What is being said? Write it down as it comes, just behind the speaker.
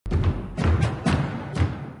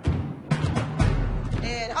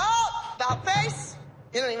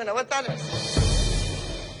You don't even know what that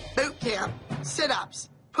is. Boot camp, sit-ups,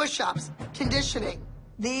 push-ups, conditioning.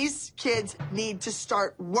 These kids need to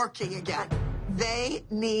start working again. They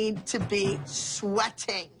need to be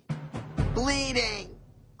sweating, bleeding,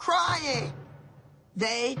 crying.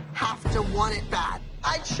 They have to want it bad.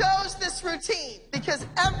 I chose this routine because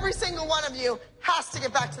every single one of you has to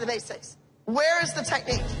get back to the basics. Where is the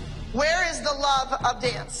technique? Where is the love of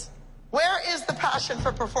dance? Where is the passion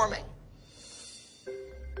for performing?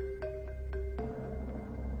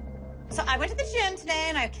 So I went to the gym today,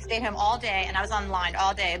 and I stayed home all day, and I was online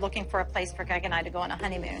all day looking for a place for Greg and I to go on a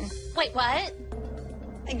honeymoon. Wait, what?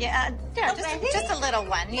 Yeah, just a little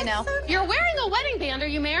one, you know. You're wearing a wedding band. Are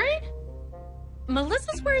you married?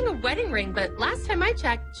 Melissa's wearing a wedding ring, but last time I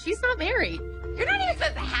checked, she's not married. You're not even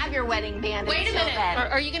supposed to have your wedding band. Wait a minute. Then.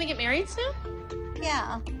 Are you going to get married soon?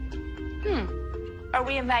 Yeah. Are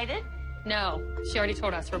we invited? No. She already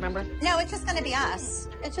told us, remember? No, it's just going to be us.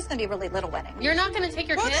 It's just going to be a really little wedding. You're not going to take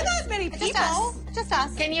your kids? There's not as many people. Just us. Just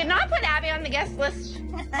us. Can you not put Abby on the guest list?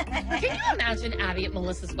 Can you imagine Abby at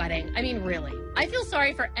Melissa's wedding? I mean, really. I feel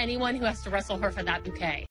sorry for anyone who has to wrestle her for that bouquet.